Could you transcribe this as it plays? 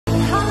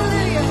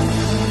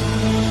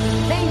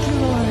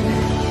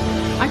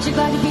Aren't you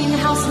glad to be in the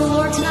house of the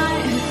Lord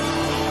tonight?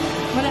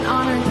 What an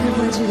honor and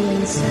privilege it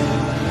is.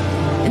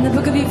 In the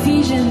book of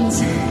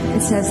Ephesians,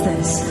 it says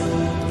this: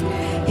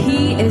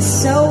 He is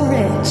so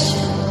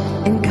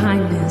rich in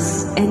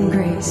kindness and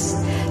grace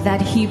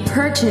that He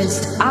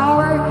purchased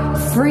our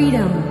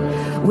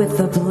freedom with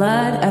the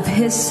blood of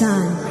His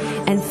Son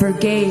and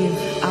forgave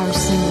our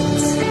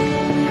sins.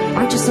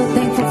 Aren't you so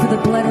thankful for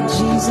the blood of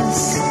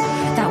Jesus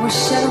that was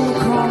shed on the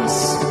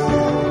cross?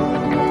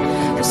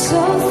 We're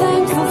so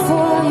thankful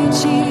for you,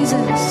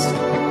 Jesus.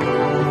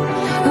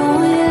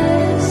 Oh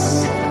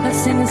yes. Let's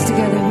sing this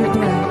together. Your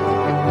blood.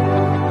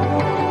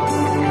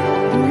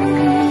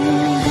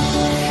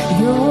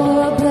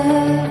 Your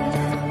blood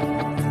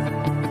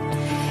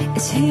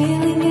is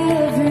healing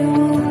every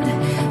wound.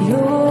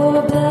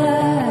 Your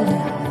blood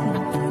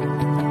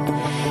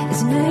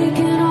is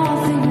making all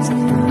things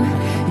new.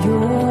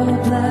 Your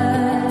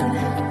blood,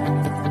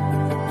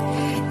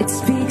 it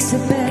speaks a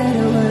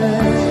better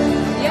word.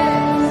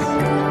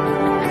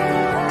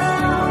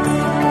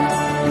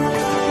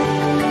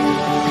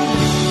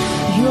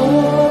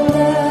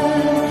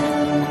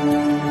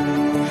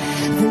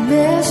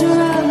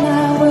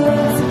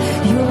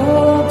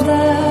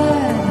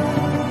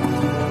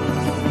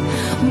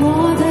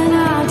 More than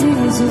I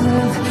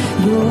deserve.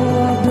 Your